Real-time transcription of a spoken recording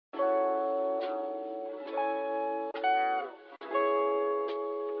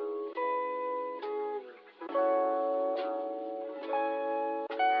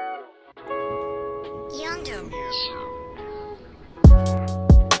kingdom.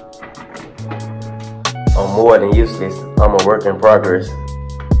 I'm more than useless. I'm a work in progress.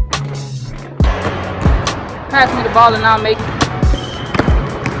 Pass me the ball and I'll make it.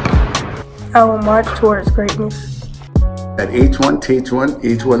 I will march towards greatness. That each one teach one,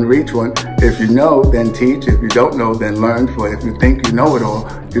 each one reach one. If you know, then teach. If you don't know, then learn. For if you think you know it all,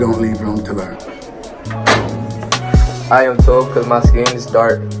 you don't leave room to learn. I am told because my skin is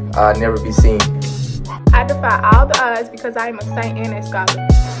dark, I'll never be seen. I defy all the odds because I am a saint and a scholar.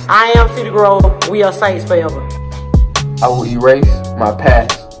 I am Cedar Grove. We are saints forever. I will erase my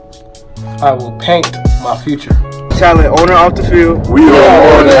past. I will paint my future. Talent owner off the field. We are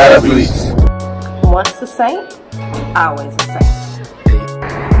more than athletes. Once a saint, always a saint.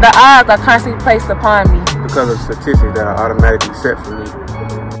 The odds are constantly placed upon me. Because of statistics that are automatically set for me,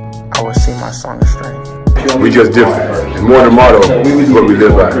 I will sing my song of strength. We just different. More than motto is what we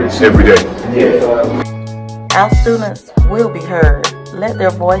live by every day. Our students will be heard. Let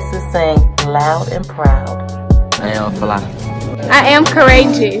their voices sing loud and proud. I am fly. I am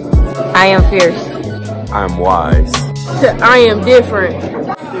courageous. I am fierce. I am wise. I am different.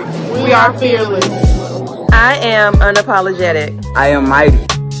 We are fearless. I am unapologetic. I am mighty.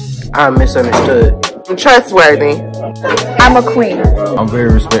 I'm misunderstood. I'm trustworthy. I'm a queen. I'm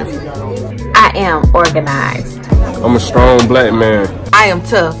very respectful. I am organized. I'm a strong black man. I am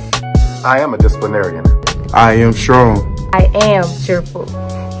tough. I am a disciplinarian. I am strong. I am cheerful.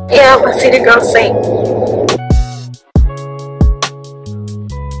 I am a Cedar Grove saint.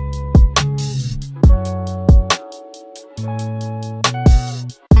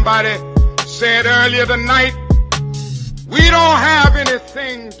 Somebody said earlier tonight, we don't have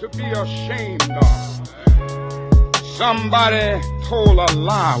anything to be ashamed of. Somebody told a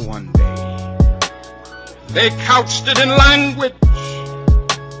lie one day. They couched it in language.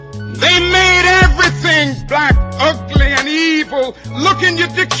 They made everything black, ugly, and evil. Look in your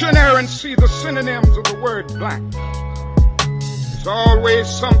dictionary and see the synonyms of the word black. There's always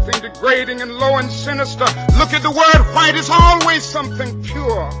something degrading and low and sinister. Look at the word white. It's always something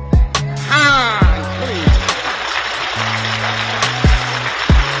pure, high, and clean.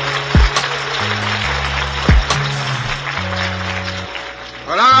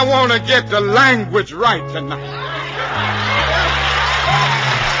 But I want to get the language right tonight.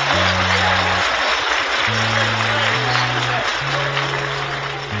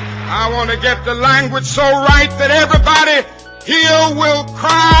 I want to get the language so right that everybody here will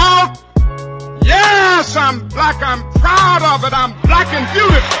cry out, yes, I'm black, I'm proud of it, I'm black and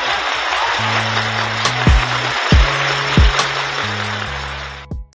beautiful.